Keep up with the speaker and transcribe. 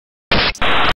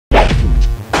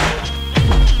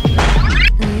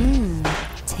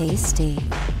tasty.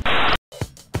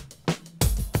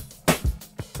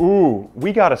 Ooh,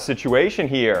 we got a situation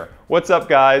here. What's up,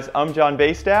 guys? I'm John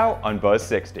Basedow on Buzz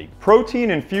 60.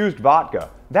 Protein-infused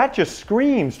vodka. That just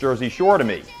screams Jersey Shore to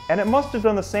me. And it must have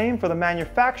done the same for the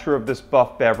manufacturer of this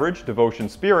buff beverage, Devotion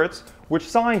Spirits, which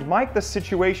signed Mike the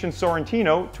Situation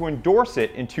Sorrentino to endorse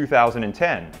it in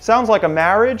 2010. Sounds like a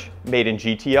marriage made in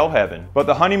GTL heaven. But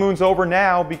the honeymoon's over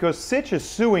now because Sitch is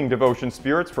suing Devotion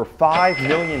Spirits for $5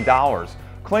 million.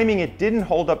 Claiming it didn't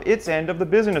hold up its end of the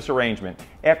business arrangement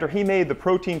after he made the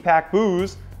protein-packed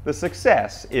booze the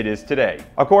success it is today.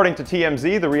 According to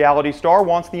TMZ, the reality star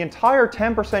wants the entire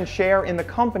 10% share in the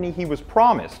company he was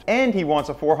promised, and he wants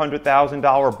a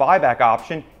 $400,000 buyback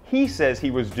option he says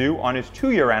he was due on his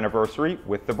 2-year anniversary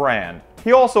with the brand.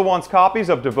 He also wants copies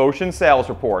of Devotion sales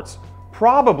reports,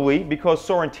 probably because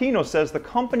Sorrentino says the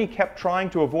company kept trying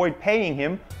to avoid paying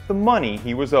him the money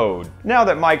he was owed. Now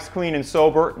that Mike's clean and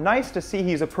sober, nice to see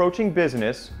he's approaching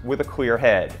business with a clear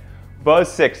head.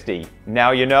 Buzz 60.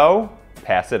 Now you know,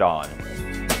 pass it on.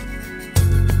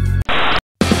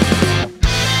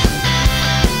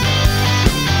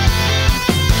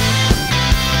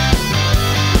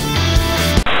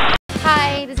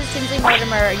 Hi, this is Tinsley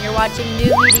Mortimer, and you're watching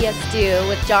New Media Stew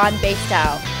with John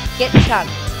Basedow. Get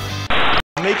chunked.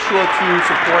 Make sure to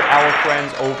support our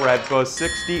friends over at Buzz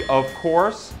 60, of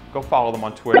course. Go follow them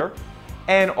on Twitter.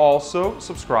 And also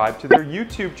subscribe to their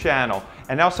YouTube channel.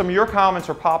 And now some of your comments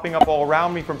are popping up all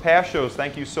around me from past shows.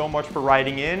 Thank you so much for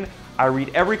writing in. I read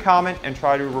every comment and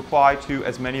try to reply to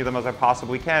as many of them as I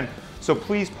possibly can. So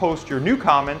please post your new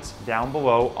comments down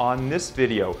below on this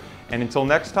video. And until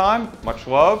next time, much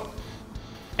love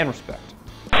and respect.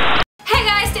 Hey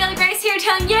guys, Daily Grace here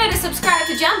telling you to subscribe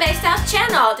to John Basedow's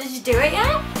channel. Did you do it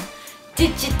yet?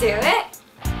 Did you do it?